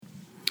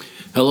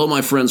Hello,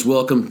 my friends.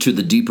 Welcome to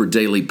the Deeper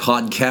Daily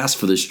Podcast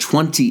for this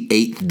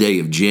 28th day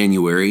of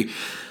January.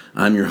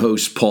 I'm your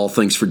host, Paul.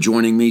 Thanks for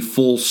joining me.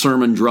 Full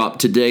sermon drop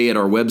today at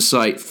our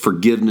website,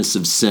 Forgiveness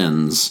of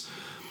Sins.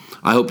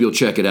 I hope you'll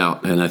check it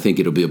out, and I think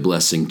it'll be a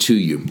blessing to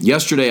you.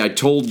 Yesterday, I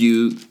told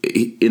you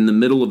in the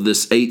middle of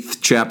this 8th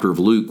chapter of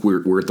Luke,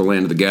 we're at the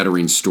land of the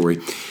Gadarenes story,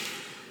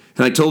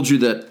 and I told you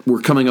that we're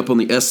coming up on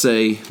the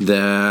essay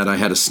that I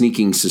had a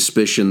sneaking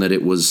suspicion that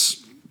it was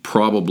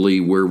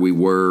probably where we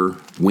were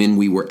when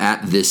we were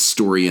at this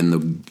story in the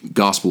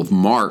Gospel of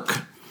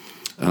Mark.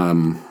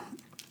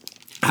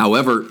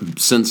 However,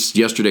 since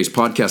yesterday's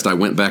podcast, I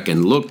went back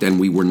and looked,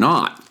 and we were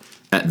not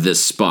at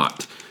this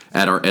spot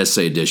at our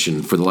essay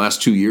edition. For the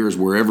last 2 years,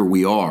 wherever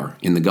we are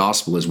in the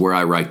Gospel is where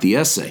I write the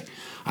essay.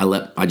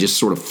 I just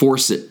sort of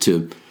force it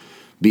to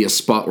be a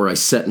spot where I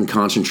sit and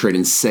concentrate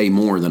and say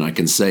more than I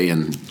can say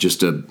in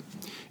just a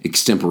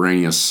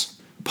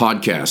extemporaneous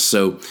podcast.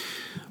 So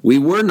we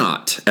were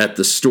not at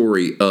the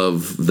story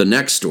of the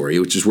next story,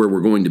 which is where we're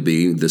going to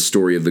be, the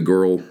story of the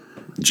girl,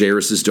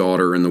 Jairus'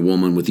 daughter, and the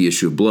woman with the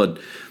issue of blood.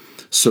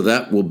 So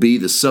that will be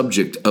the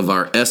subject of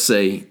our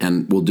essay,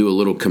 and we'll do a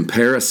little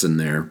comparison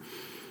there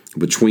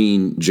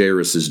between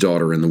Jairus'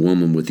 daughter and the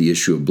woman with the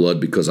issue of blood,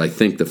 because I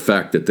think the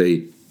fact that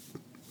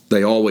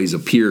they always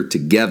appear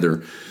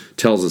together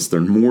tells us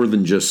they're more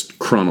than just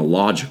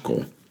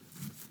chronological.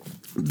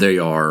 They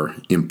are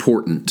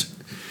important.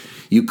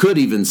 You could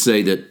even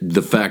say that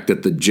the fact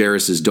that the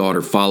Jairus'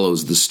 daughter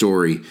follows the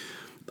story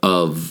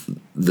of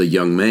the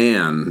young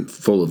man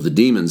full of the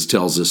demons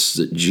tells us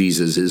that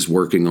Jesus is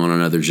working on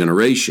another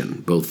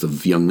generation, both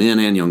of young men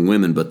and young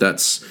women, but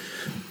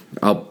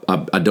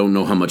I don't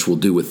know how much we'll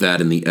do with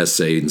that in the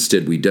essay.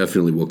 Instead, we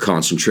definitely will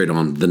concentrate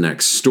on the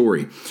next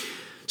story.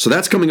 So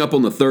that's coming up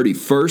on the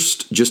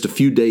 31st, just a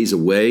few days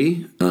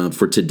away.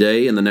 For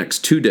today and the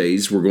next 2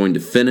 days, we're going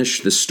to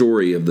finish the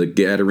story of the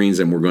Gadarenes,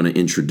 and we're going to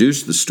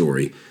introduce the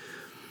story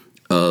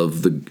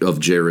of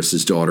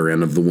Jairus' daughter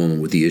and of the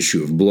woman with the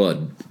issue of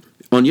blood.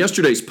 On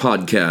yesterday's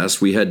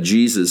podcast, we had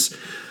Jesus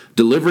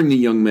delivering the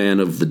young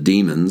man of the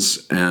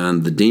demons,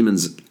 and the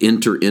demons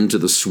enter into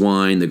the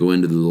swine, they go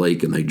into the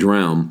lake, and they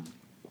drown.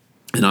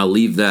 And I'll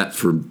leave that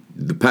for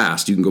the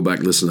past. You can go back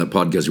and listen to that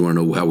podcast if you want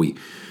to know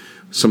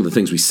some of the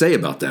things we say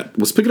about that.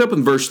 Let's pick it up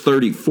in verse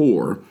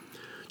 34,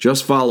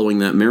 just following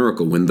that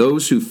miracle. When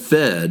those who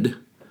fed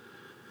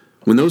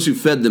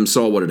them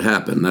saw what had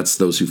happened, that's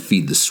those who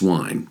feed the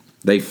swine,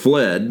 they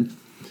fled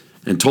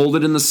and told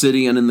it in the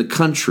city and in the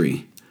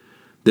country.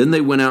 Then they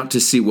went out to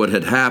see what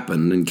had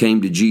happened and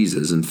came to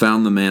Jesus and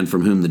found the man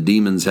from whom the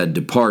demons had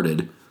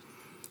departed,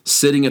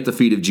 sitting at the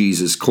feet of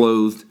Jesus,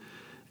 clothed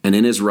and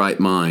in his right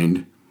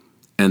mind,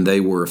 and they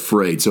were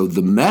afraid. So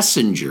the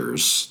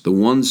messengers, the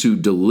ones who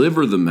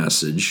deliver the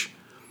message,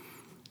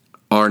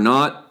 are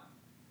not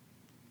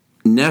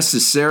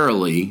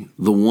necessarily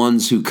the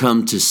ones who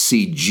come to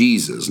see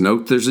Jesus.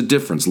 Note there's a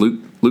difference.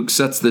 Luke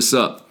sets this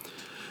up.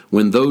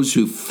 When those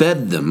who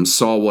fed them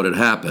saw what had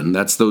happened,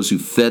 that's those who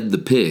fed the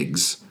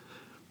pigs,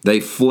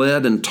 they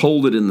fled and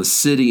told it in the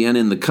city and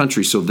in the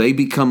country, so they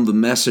become the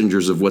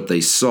messengers of what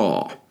they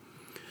saw.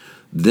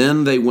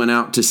 Then they went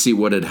out to see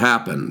what had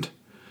happened.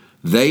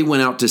 They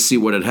went out to see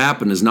what had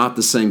happened is not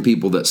the same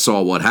people that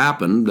saw what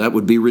happened. That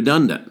would be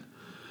redundant.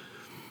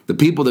 The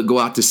people that go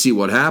out to see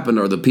what happened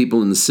are the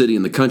people in the city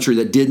and the country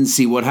that didn't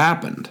see what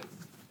happened.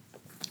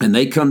 And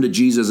they come to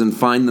Jesus and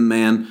find the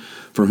man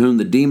from whom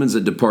the demons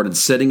had departed,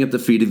 sitting at the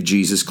feet of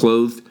Jesus,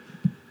 clothed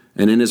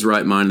and in his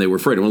right mind. They were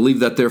afraid. I want to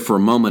leave that there for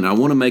a moment. I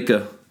want to make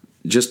I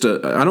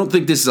don't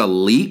think this is a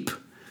leap,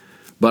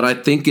 but I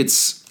think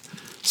it's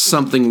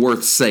something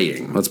worth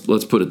saying.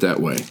 Let's put it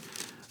that way.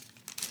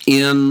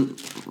 In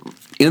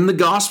the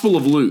Gospel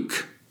of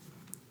Luke,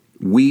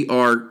 we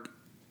are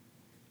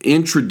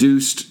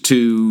introduced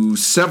to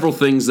several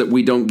things that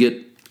we don't get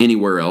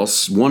anywhere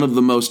else. One of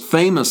the most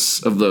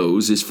famous of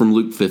those is from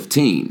Luke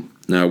 15.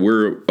 Now,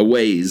 we're a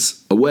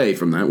ways away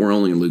from that. We're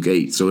only in Luke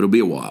 8, so it'll be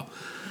a while.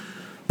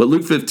 But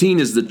Luke 15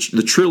 is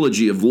the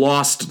trilogy of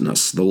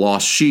lostness, the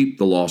lost sheep,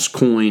 the lost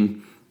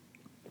coin,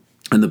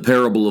 and the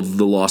parable of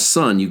the lost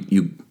son.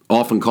 You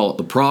often call it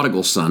the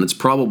prodigal son. It's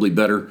probably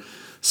better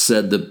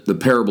said the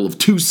parable of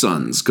two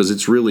sons, because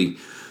it's really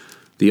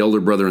the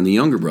elder brother and the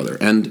younger brother.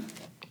 And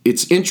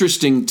it's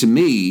interesting to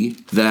me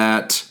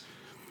that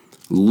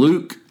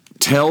Luke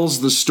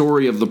tells the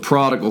story of the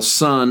prodigal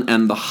son,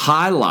 and the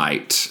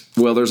highlight,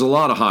 well, there's a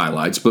lot of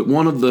highlights, but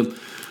one of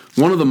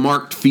the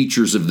marked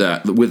features of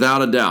that,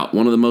 without a doubt,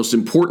 one of the most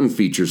important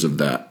features of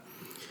that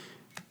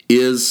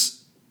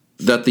is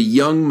that the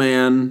young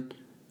man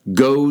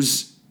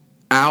goes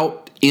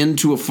out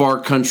into a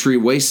far country,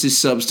 wastes his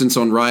substance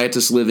on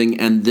riotous living,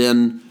 and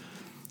then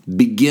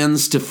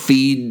begins to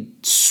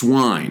feed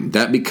swine.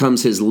 That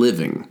becomes his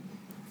living.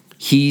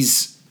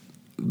 He's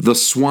the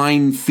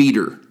swine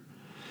feeder.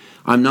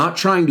 I'm not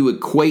trying to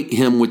equate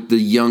him with the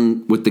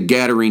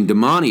Gadarene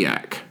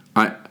demoniac.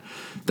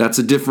 That's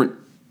a different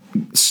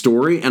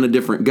story and a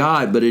different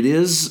guy, but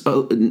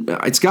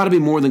it's got to be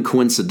more than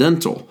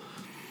coincidental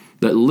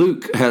that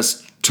Luke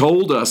has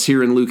told us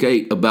here in Luke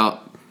 8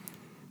 about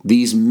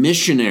these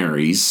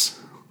missionaries,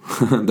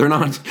 they're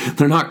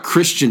not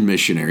Christian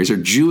missionaries or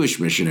Jewish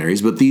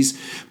missionaries, but these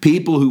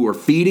people who are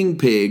feeding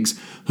pigs,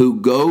 who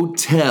go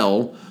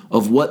tell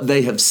of what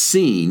they have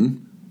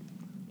seen.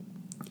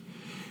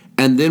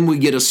 And then we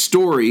get a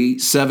story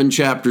 7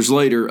 chapters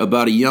later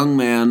about a young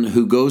man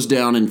who goes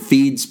down and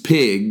feeds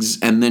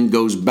pigs and then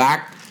goes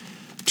back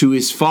to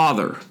his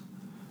father.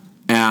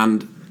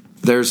 And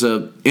there's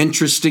an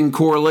interesting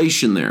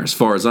correlation there as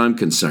far as I'm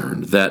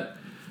concerned, that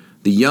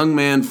the young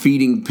man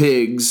feeding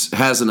pigs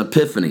has an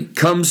epiphany,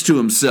 comes to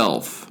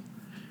himself,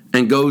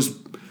 and goes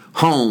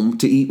home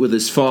to eat with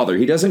his father.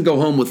 He doesn't go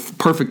home with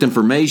perfect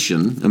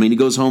information. I mean, he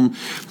goes home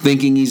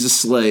thinking he's a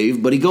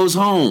slave, but he goes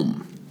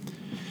home.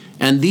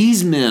 And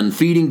these men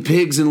feeding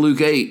pigs in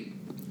Luke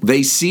 8,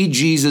 they see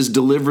Jesus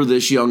deliver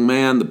this young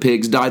man, the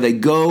pigs die. They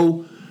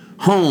go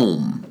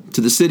home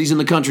to the cities and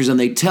the countries and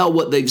they tell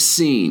what they've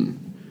seen.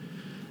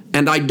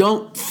 And I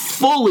don't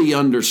fully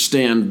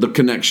understand the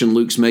connection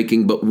Luke's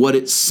making, but what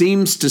it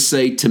seems to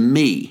say to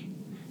me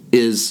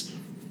is,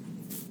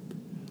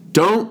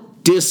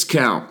 don't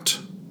discount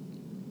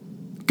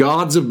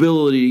God's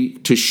ability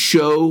to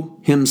show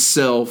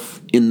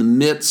himself in the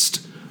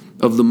midst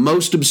of the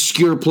most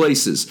obscure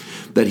places,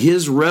 that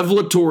his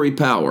revelatory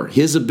power,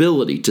 his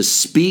ability to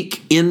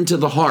speak into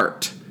the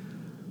heart,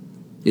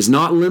 is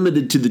not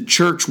limited to the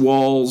church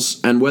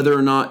walls and whether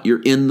or not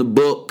you're in the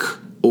book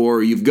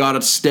or you've got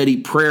a steady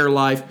prayer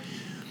life.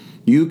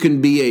 You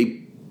can be a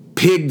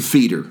pig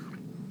feeder,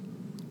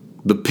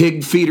 the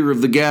pig feeder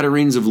of the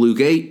Gadarenes of Luke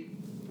 8,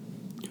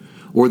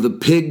 or the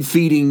pig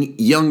feeding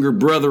younger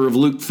brother of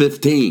Luke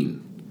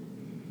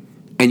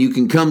 15. And you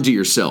can come to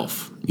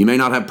yourself. You may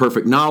not have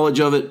perfect knowledge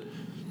of it,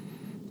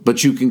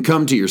 but you can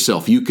come to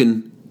yourself. You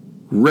can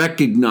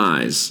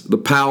recognize the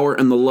power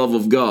and the love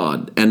of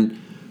God. And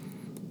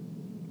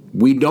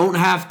we don't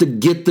have to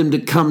get them to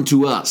come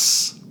to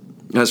us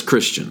as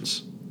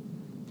Christians.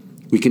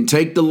 We can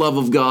take the love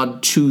of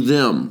God to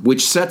them,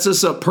 which sets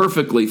us up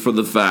perfectly for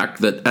the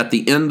fact that at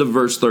the end of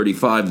verse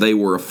 35, they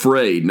were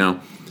afraid. Now,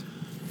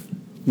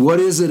 what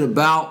is it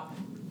about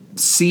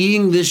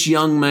seeing this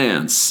young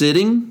man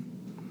sitting,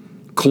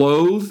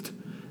 clothed,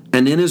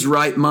 and in his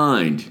right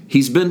mind?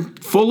 He's been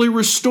fully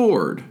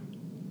restored.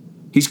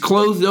 He's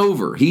clothed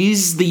over.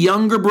 He's the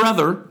younger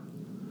brother,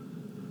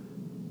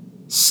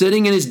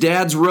 sitting in his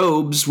dad's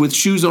robes with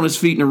shoes on his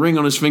feet and a ring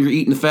on his finger,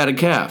 eating a fatted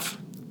calf.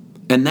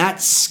 And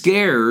that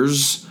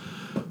scares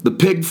the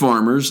pig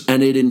farmers,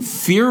 and it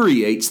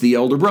infuriates the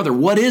elder brother.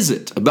 What is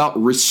it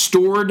about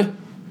restored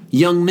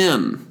young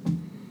men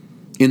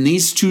in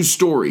these two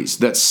stories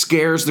that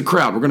scares the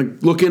crowd? We're going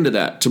to look into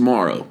that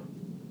tomorrow.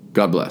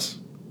 God bless.